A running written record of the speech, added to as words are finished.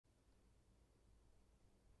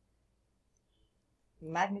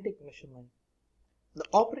Magnetic measurement. The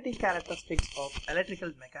operating characteristics of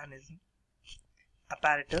electrical mechanism,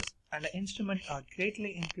 apparatus, and the instrument are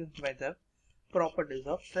greatly influenced by the properties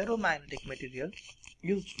of ferromagnetic material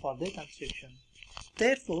used for their construction.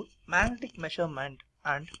 Therefore, magnetic measurement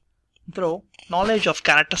and through knowledge of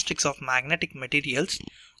characteristics of magnetic materials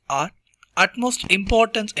are utmost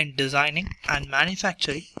importance in designing and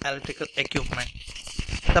manufacturing electrical equipment.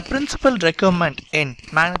 The principal requirement in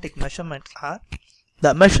magnetic measurement are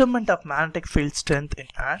the measurement of magnetic field strength in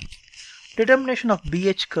air, determination of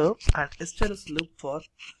BH curve and hysteresis loop for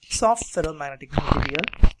soft ferromagnetic material,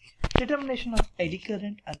 determination of eddy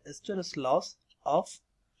current and hysteresis loss of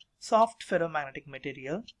soft ferromagnetic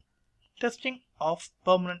material, testing of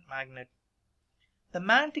permanent magnet. The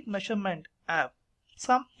magnetic measurement have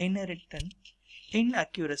some inherent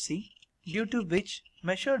inaccuracy due to which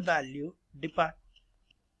measured value depart.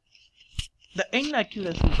 The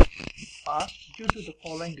inaccuracies are due to the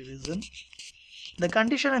following reason. The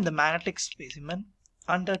condition in the magnetic specimen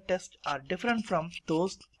under test are different from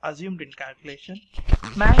those assumed in calculation.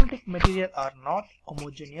 Magnetic material are not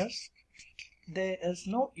homogeneous. There is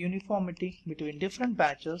no uniformity between different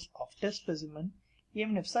batches of test specimen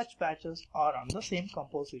even if such batches are on the same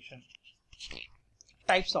composition.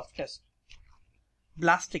 Types of test.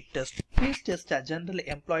 Blastic test. These tests are generally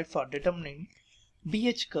employed for determining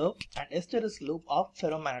BH curve and hysteresis loop of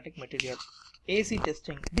ferromagnetic material. AC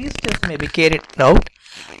testing. These tests may be carried out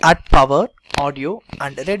at power, audio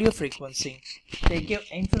and radio frequency. They give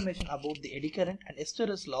information about the eddy current and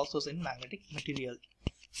hysteresis losses in magnetic material.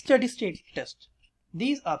 Steady state test.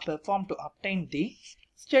 These are performed to obtain the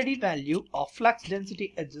steady value of flux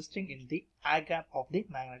density existing in the air gap of the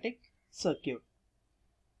magnetic circuit.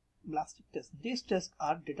 Blastic test. These tests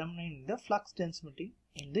are determining the flux density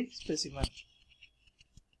in the specimen.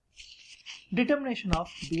 Determination of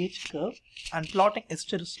BH curve and plotting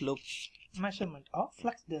hysteresis loop. Measurement of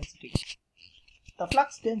flux density. The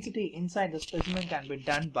flux density inside the specimen can be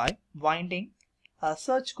done by winding a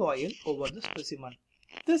search coil over the specimen.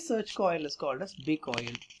 This search coil is called as B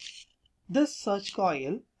coil. This search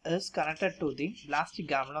coil is connected to the blastic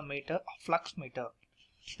galvanometer or flux meter.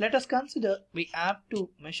 Let us consider we have to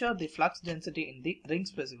measure the flux density in the ring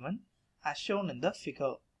specimen as shown in the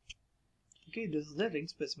figure. Okay, this is the ring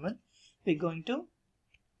specimen. We are going to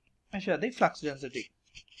measure the flux density,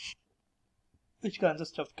 which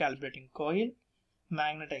consists of calibrating coil,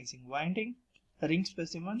 magnetizing winding, ring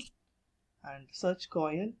specimen and search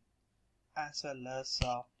coil, as well as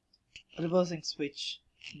reversing switch,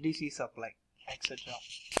 DC supply, etc.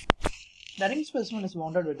 The ring specimen is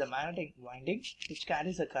wounded with the magnetic winding which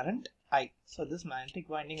carries a current I. So this magnetic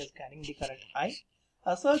winding is carrying the current I.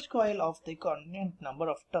 A search coil of the convenient number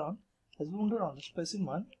of turns is wounded on the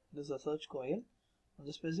specimen. This is a search coil on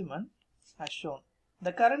the specimen as shown.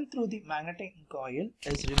 The current through the magnetic coil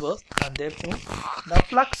is reversed and therefore the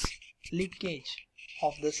flux leakage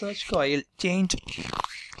of the search coil change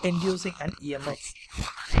inducing an EMF.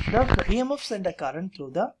 Thus the EMF send a current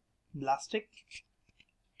through the blastic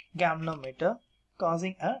galvanometer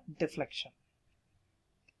causing a deflection.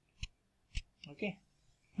 Okay.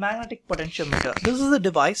 Magnetic potentiometer. This is a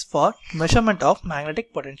device for measurement of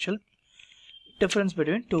magnetic potential difference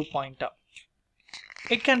between 2 points.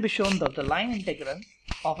 It can be shown that the line integral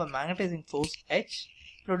of a magnetizing force H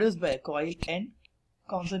produced by a coil N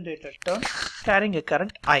concentrated turn carrying a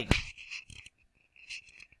current I.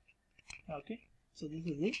 Okay, so this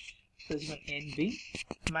is the specimen NB,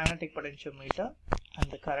 magnetic potentiometer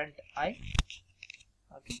and the current I.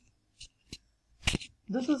 Okay.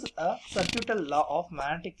 This is a circuital law of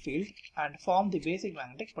magnetic field and form the basic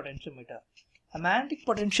magnetic potentiometer. A magnetic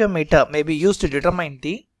potentiometer may be used to determine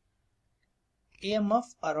the EMF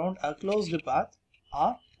around a closed path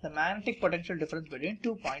or the magnetic potential difference between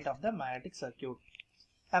 2 points of the magnetic circuit.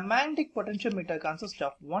 A magnetic potentiometer consists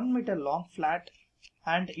of 1 meter long flat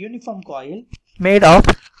and uniform coil made of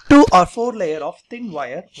 2 or 4 layers of thin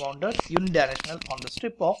wire wounded unidirectional on the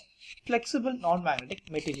strip of flexible non-magnetic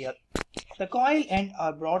material. The coil ends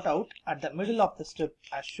are brought out at the middle of the strip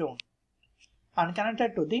as shown and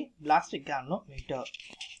connected to the blastic galvanometer.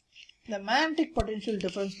 The magnetic potential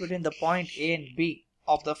difference between the point A and B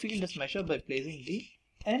of the field is measured by placing the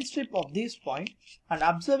end strip of these points and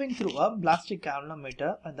observing through a blastic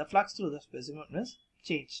galvanometer when the flux through the specimen is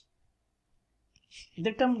changed.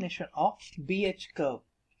 Determination of BH curve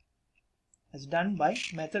is done by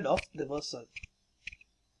method of reversal.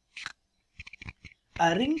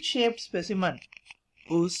 A ring-shaped specimen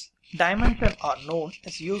whose dimensions are known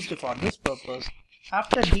is used for this purpose.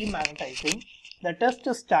 After demagnetizing, the test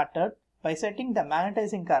is started by setting the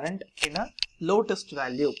magnetizing current in a low test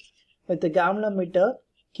value. with the galvanometer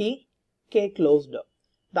key K closed.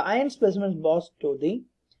 The iron specimen is brought to the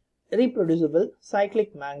reproducible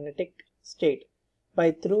cyclic magnetic state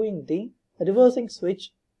by throwing the reversing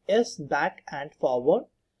switch S back and forward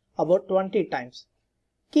about 20 times.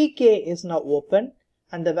 Key K is now open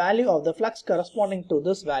and the value of the flux corresponding to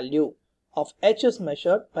this value of H is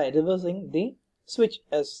measured by reversing the switch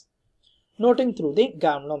S, noting through the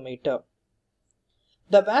galvanometer.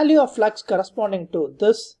 The value of flux corresponding to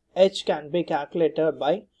this H can be calculated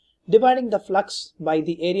by dividing the flux by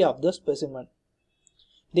the area of the specimen.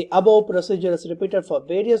 The above procedure is repeated for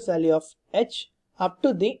various values of H up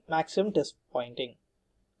to the maximum test pointing.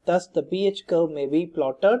 Thus, the BH curve may be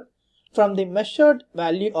plotted from the measured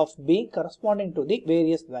value of B corresponding to the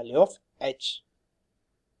various value of H.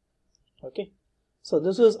 Okay, so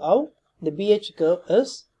this is how the BH curve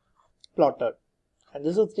is plotted, and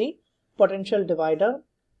this is the potential divider,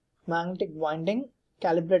 magnetic winding,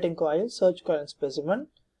 calibrating coil, search coil and specimen.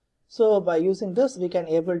 So by using this we can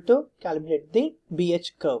able to calibrate the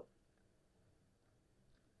BH curve.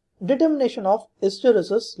 Determination of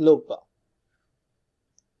hysteresis loop.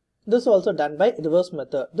 This is also done by reverse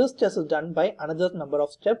method. This test is done by another number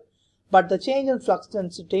of steps, but the change in flux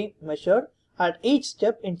density measured at each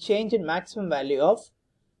step in change in maximum value of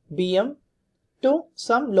Bm to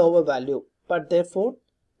some lower value. But therefore,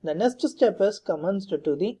 the next step is commenced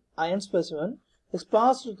to the iron specimen is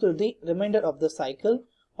passed through the remainder of the cycle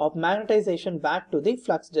of magnetization back to the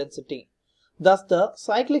flux density. Thus, the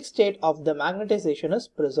cyclic state of the magnetization is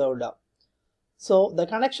preserved. So, the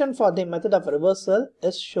connection for the method of reversal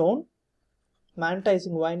is shown: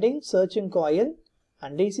 magnetizing winding, searching coil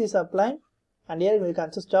and DC supply, and here will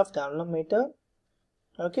consist of galvanometer.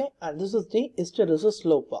 Okay, and this is the hysteresis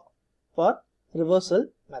loop for reversal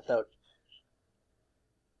method.